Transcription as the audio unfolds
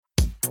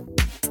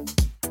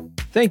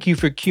Thank you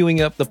for queuing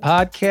up the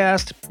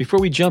podcast. Before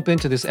we jump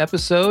into this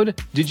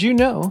episode, did you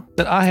know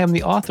that I am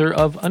the author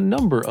of a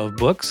number of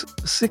books,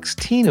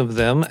 16 of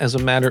them as a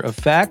matter of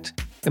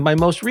fact, and my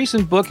most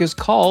recent book is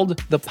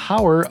called The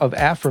Power of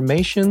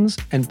Affirmations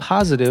and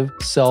Positive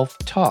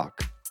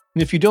Self-Talk.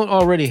 And if you don't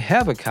already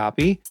have a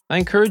copy, I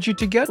encourage you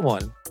to get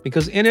one,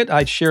 because in it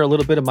I share a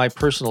little bit of my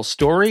personal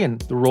story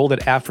and the role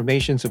that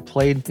affirmations have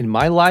played in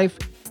my life.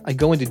 I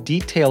go into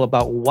detail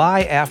about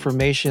why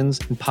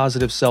affirmations and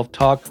positive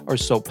self-talk are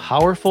so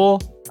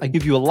powerful. I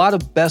give you a lot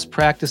of best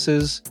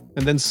practices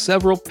and then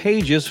several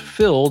pages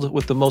filled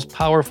with the most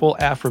powerful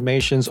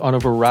affirmations on a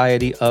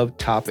variety of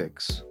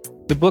topics.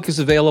 The book is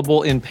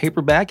available in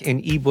paperback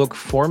and ebook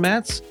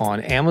formats on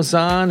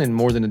Amazon in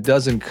more than a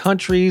dozen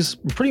countries,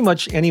 pretty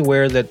much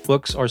anywhere that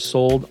books are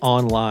sold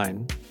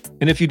online.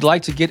 And if you'd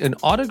like to get an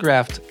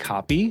autographed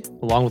copy,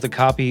 along with a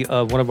copy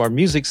of one of our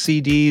music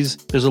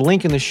CDs, there's a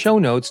link in the show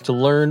notes to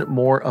learn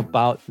more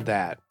about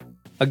that.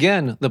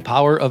 Again, The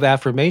Power of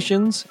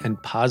Affirmations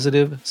and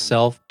Positive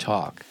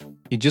Self-Talk.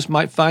 You just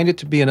might find it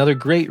to be another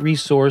great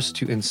resource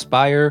to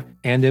inspire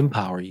and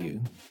empower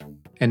you.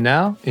 And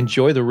now,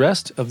 enjoy the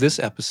rest of this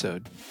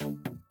episode.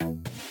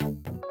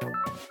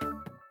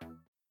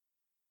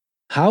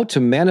 How to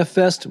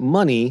manifest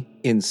money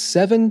in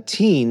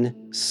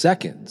 17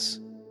 seconds.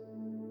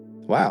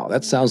 Wow,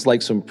 that sounds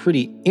like some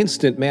pretty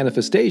instant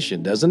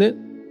manifestation, doesn't it?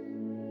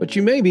 But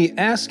you may be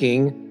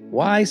asking,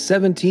 why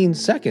 17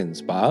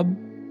 seconds, Bob?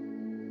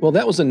 Well,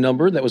 that was a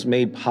number that was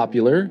made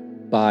popular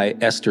by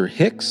Esther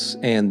Hicks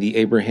and the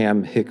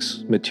Abraham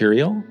Hicks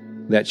material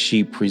that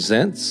she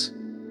presents.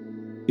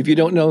 If you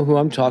don't know who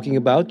I'm talking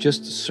about,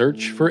 just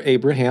search for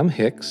Abraham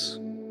Hicks.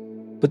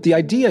 But the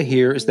idea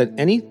here is that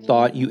any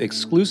thought you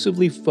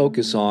exclusively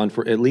focus on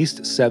for at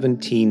least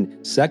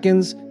 17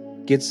 seconds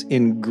gets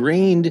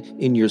ingrained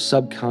in your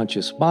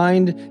subconscious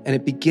mind, and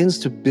it begins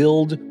to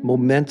build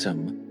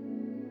momentum.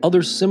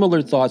 Other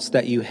similar thoughts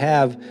that you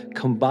have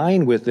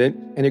combine with it,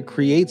 and it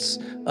creates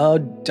a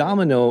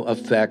domino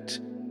effect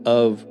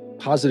of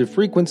positive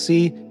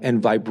frequency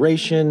and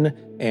vibration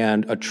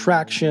and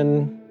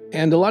attraction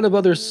and a lot of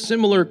other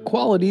similar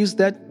qualities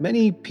that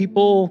many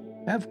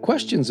people have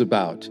questions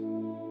about.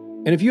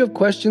 And if you have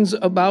questions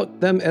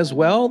about them as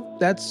well,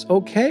 that's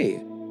okay.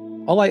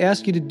 All I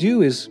ask you to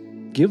do is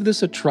give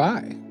this a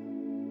try.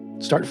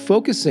 Start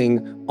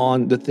focusing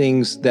on the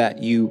things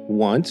that you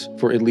want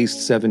for at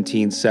least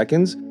 17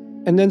 seconds,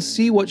 and then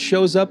see what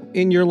shows up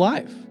in your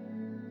life.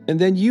 And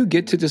then you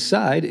get to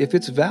decide if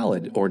it's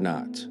valid or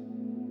not.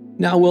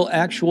 Now, will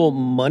actual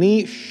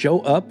money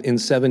show up in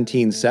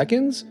 17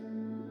 seconds?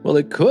 Well,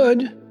 it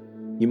could.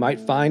 You might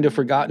find a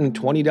forgotten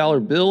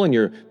 $20 bill in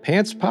your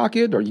pants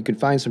pocket, or you can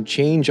find some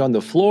change on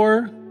the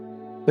floor.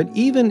 But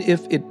even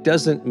if it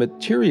doesn't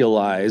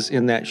materialize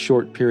in that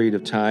short period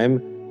of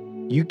time,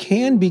 you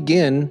can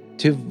begin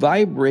to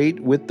vibrate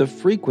with the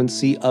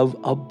frequency of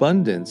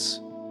abundance.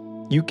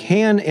 You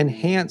can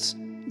enhance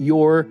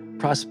your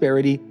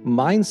prosperity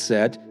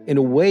mindset in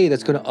a way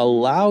that's going to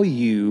allow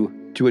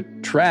you to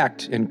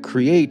attract and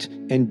create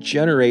and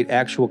generate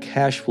actual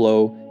cash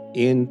flow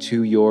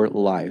into your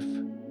life.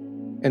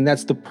 And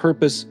that's the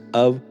purpose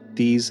of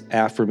these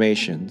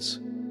affirmations.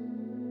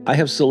 I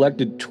have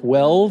selected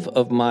 12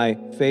 of my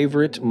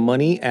favorite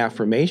money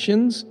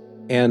affirmations,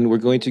 and we're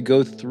going to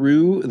go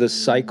through the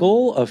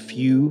cycle a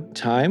few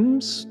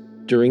times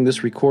during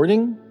this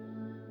recording.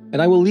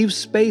 And I will leave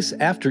space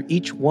after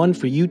each one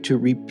for you to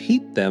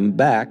repeat them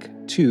back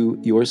to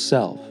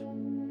yourself.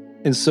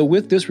 And so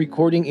with this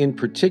recording in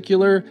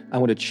particular, I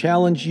want to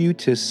challenge you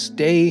to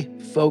stay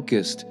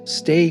focused,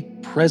 stay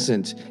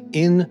present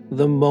in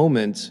the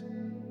moment,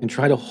 and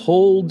try to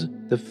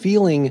hold the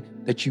feeling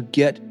that you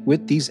get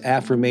with these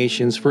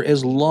affirmations for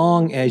as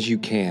long as you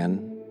can.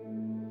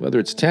 Whether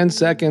it's 10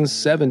 seconds,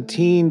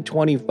 17,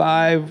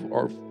 25,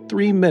 or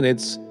 3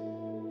 minutes,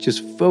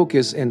 just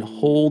focus and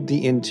hold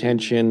the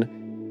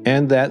intention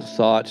and that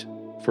thought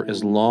for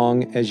as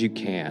long as you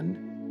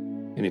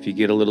can. And if you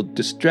get a little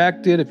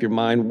distracted, if your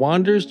mind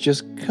wanders,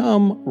 just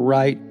come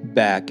right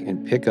back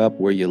and pick up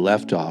where you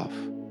left off.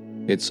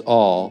 It's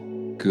all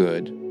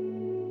good.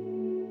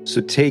 So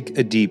take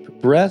a deep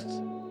breath,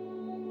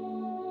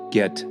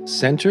 get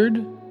centered,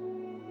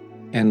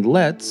 and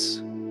let's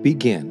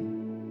begin.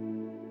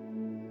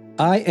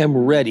 I am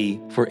ready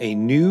for a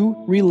new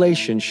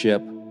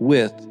relationship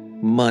with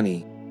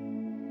money.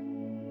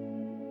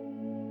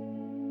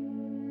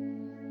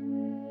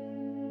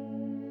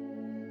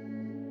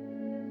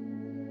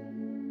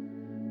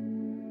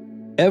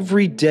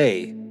 Every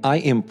day, I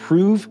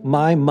improve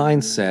my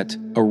mindset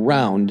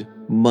around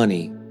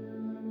money.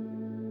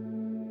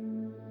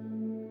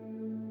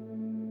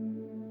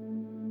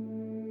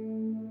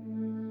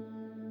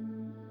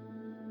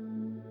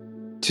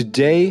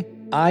 Today,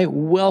 I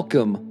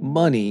welcome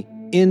money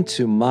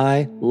into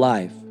my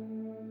life.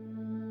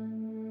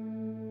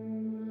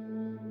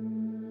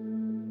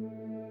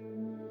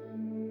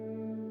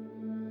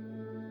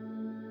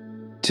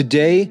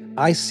 Today,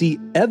 I see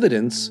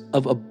evidence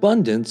of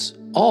abundance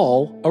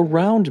all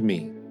around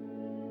me.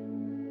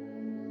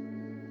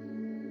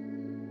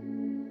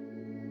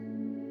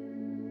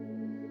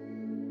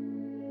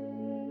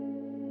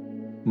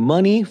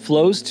 Money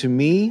flows to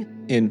me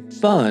in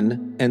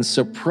fun and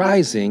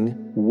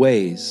surprising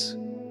ways.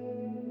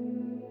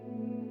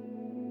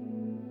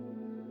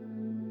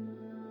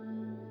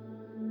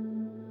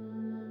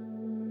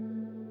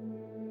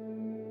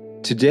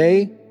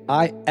 Today,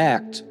 I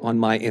act on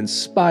my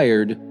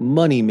inspired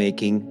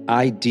money-making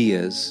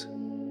ideas.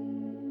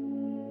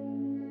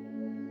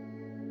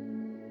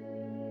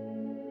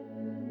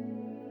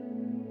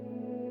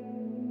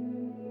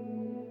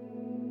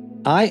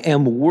 I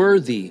am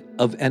worthy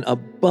of an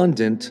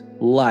abundant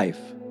life.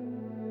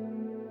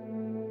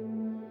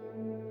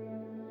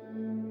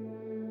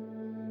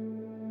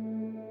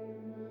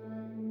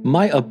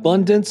 My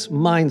abundance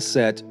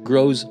mindset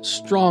grows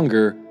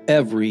stronger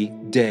every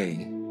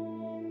day.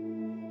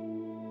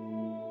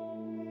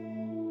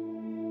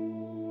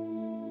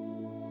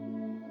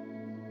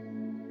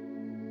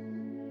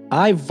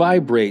 I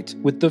vibrate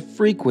with the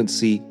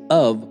frequency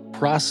of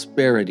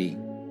prosperity.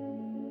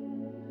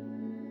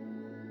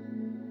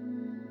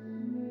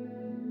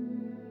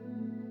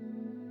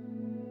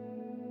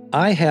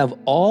 I have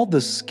all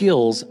the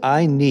skills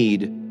I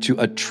need to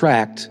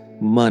attract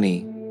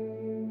money.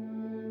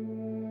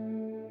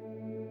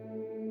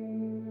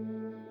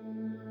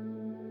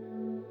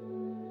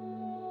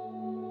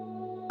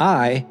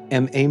 I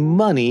am a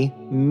money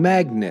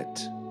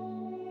magnet.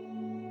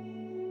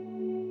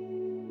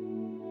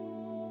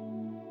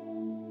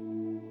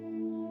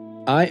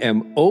 I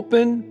am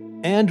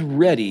open and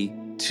ready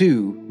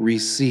to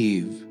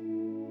receive.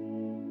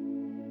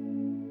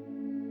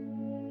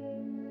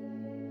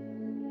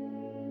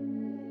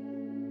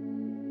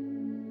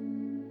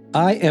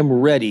 I am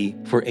ready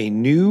for a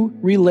new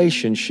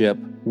relationship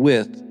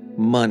with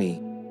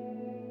money.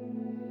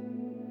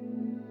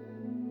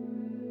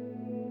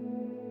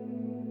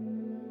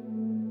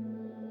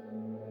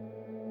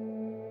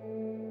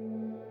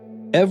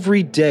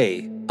 Every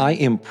day, I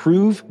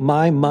improve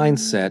my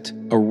mindset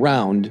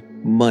around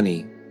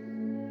money.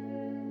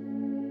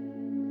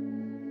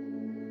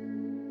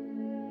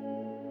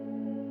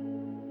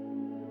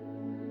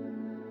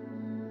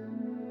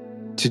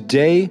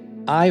 Today,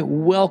 I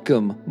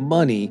welcome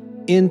money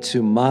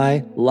into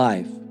my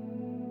life.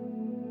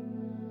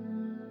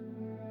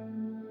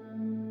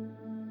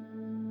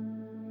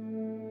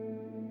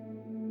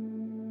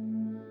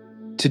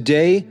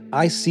 Today,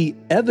 I see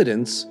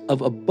evidence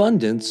of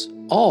abundance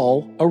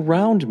all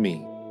around me.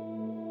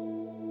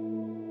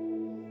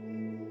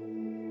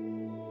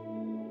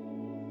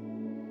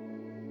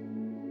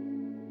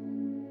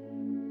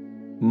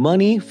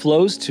 Money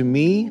flows to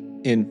me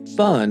in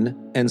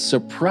fun and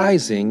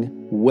surprising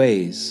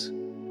ways.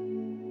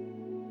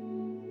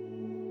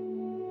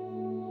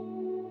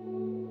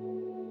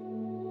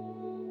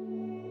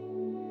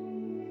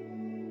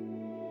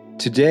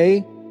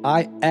 Today,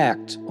 I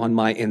act on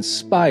my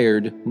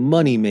inspired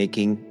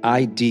money-making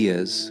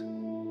ideas.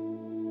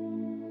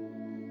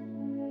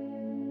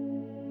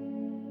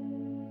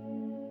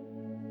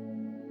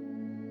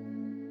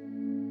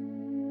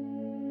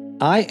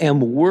 I am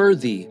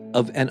worthy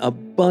of an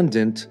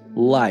abundant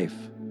life.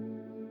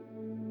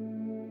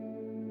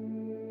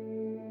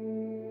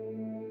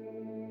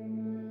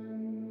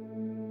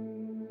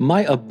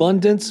 My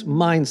abundance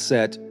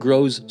mindset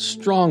grows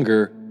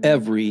stronger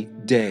every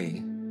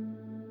day.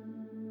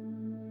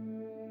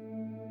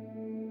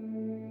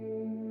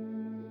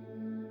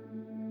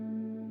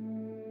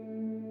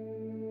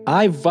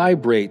 I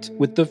vibrate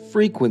with the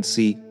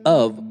frequency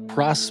of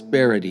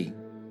prosperity.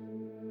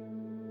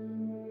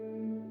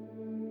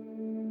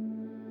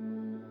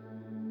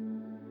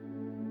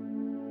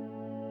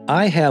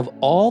 I have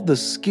all the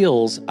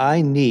skills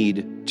I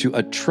need to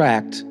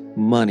attract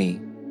money.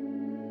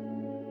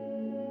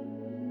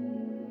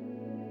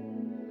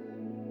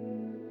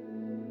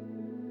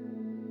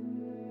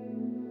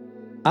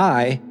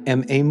 I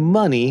am a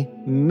money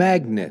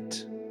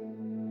magnet.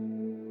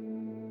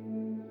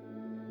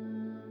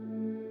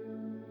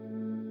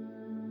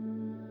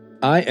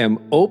 I am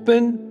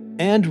open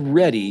and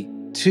ready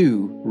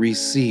to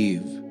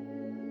receive.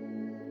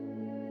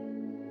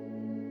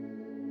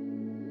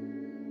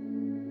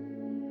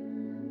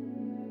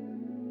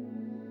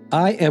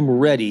 I am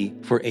ready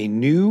for a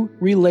new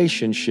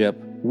relationship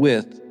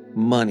with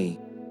money.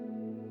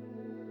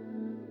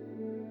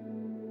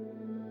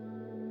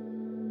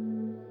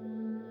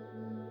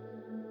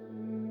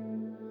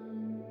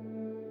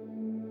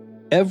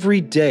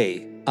 Every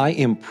day, I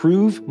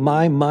improve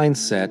my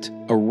mindset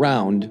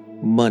around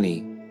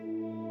money.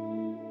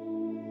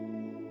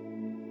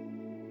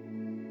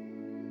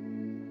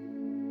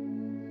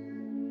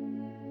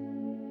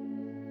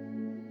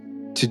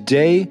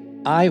 Today,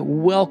 I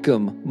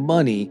welcome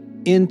money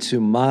into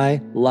my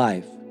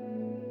life.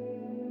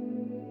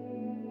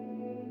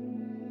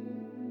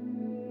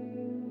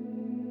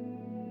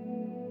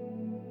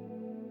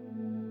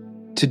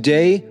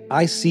 Today,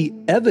 I see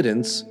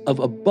evidence of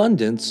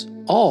abundance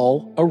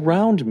all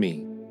around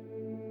me.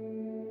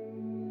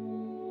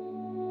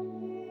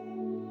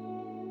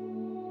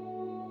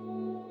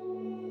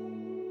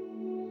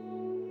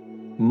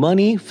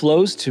 Money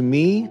flows to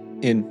me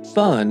in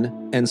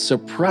fun and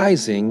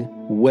surprising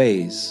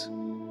ways.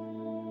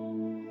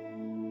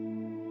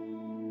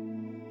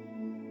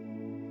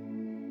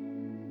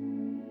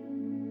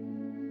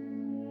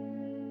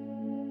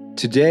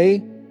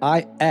 Today,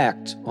 I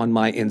act on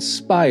my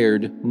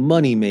inspired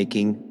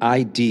money-making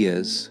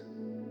ideas.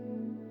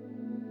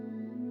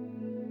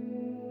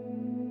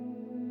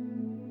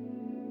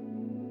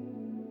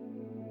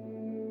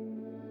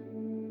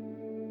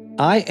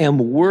 I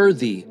am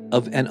worthy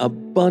of an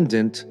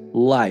abundant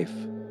life.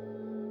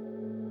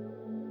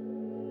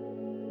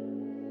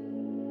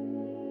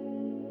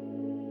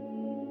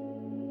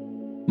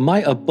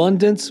 My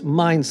abundance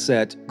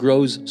mindset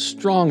grows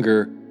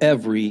stronger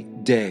every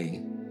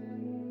day.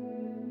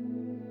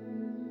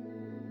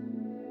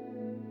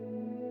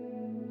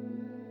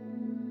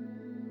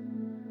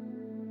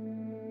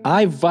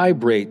 I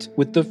vibrate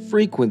with the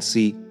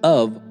frequency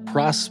of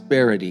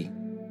prosperity.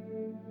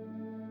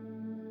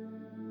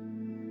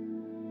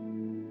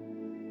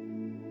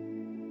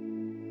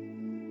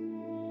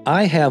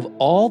 I have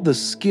all the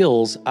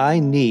skills I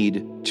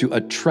need to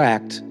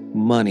attract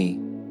money.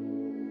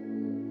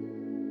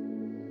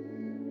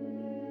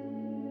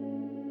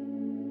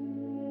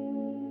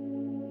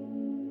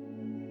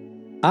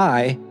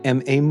 I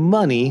am a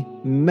money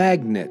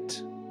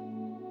magnet.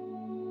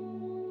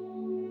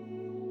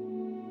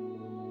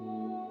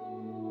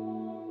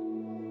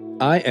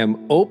 I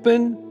am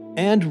open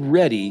and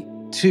ready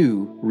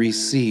to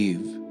receive.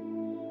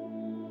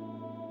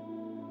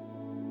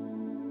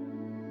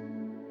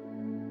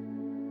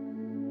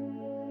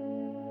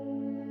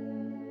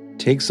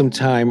 Take some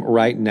time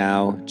right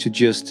now to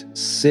just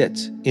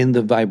sit in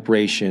the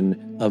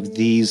vibration of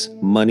these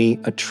money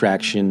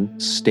attraction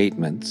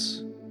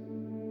statements.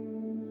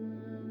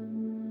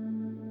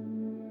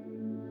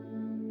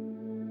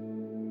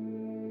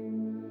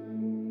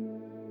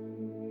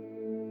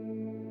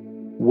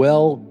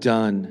 Well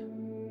done.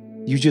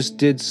 You just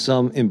did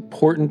some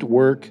important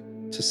work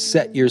to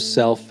set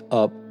yourself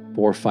up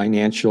for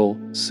financial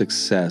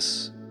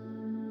success.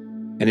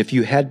 And if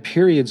you had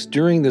periods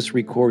during this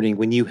recording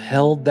when you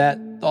held that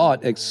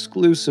thought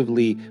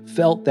exclusively,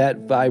 felt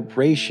that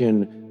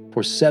vibration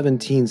for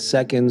 17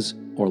 seconds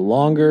or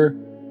longer,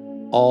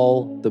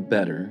 all the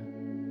better.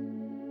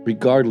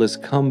 Regardless,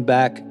 come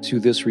back to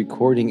this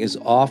recording as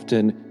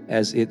often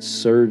as it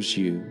serves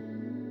you.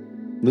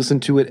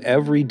 Listen to it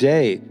every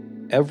day,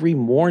 every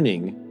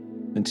morning,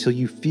 until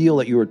you feel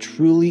that you are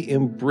truly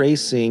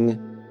embracing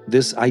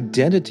this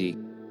identity,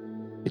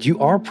 that you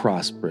are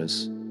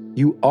prosperous,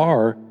 you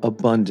are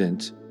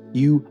abundant,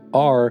 you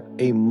are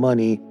a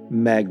money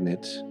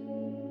magnet.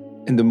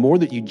 And the more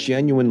that you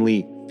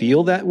genuinely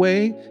feel that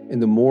way,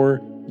 and the more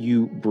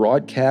you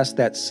broadcast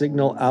that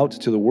signal out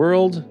to the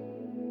world,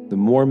 the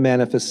more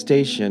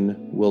manifestation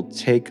will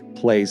take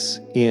place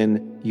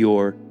in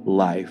your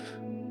life.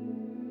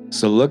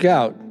 So look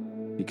out,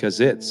 because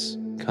it's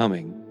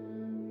coming.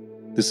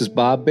 This is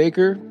Bob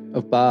Baker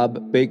of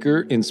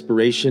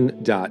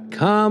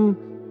BobBakerInspiration.com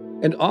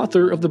and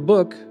author of the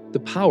book,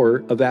 The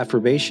Power of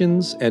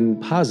Affirmations and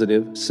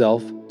Positive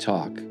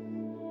Self-Talk.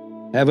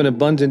 Have an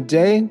abundant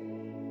day.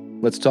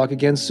 Let's talk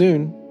again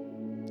soon.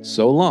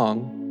 So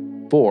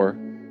long for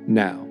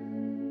now.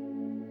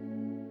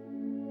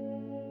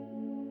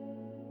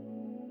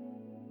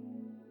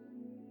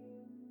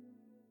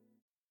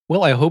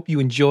 Well, I hope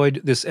you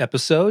enjoyed this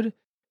episode.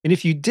 And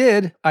if you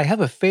did, I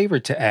have a favor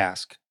to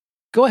ask.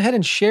 Go ahead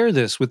and share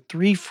this with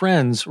 3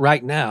 friends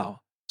right now.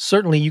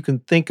 Certainly, you can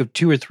think of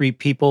 2 or 3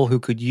 people who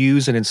could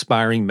use an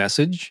inspiring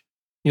message.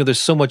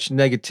 There's so much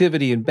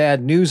negativity and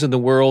bad news in the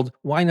world.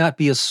 Why not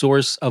be a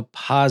source of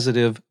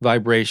positive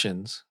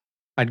vibrations?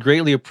 I'd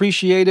greatly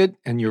appreciate it,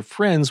 and your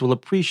friends will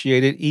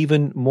appreciate it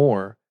even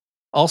more.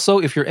 Also,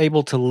 if you're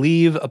able to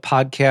leave a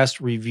podcast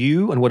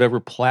review on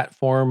whatever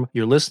platform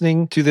you're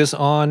listening to this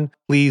on,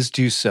 please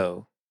do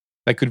so.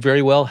 That could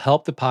very well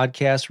help the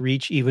podcast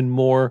reach even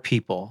more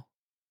people.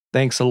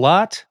 Thanks a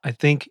lot. I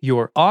think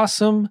you're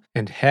awesome,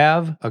 and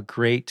have a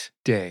great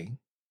day.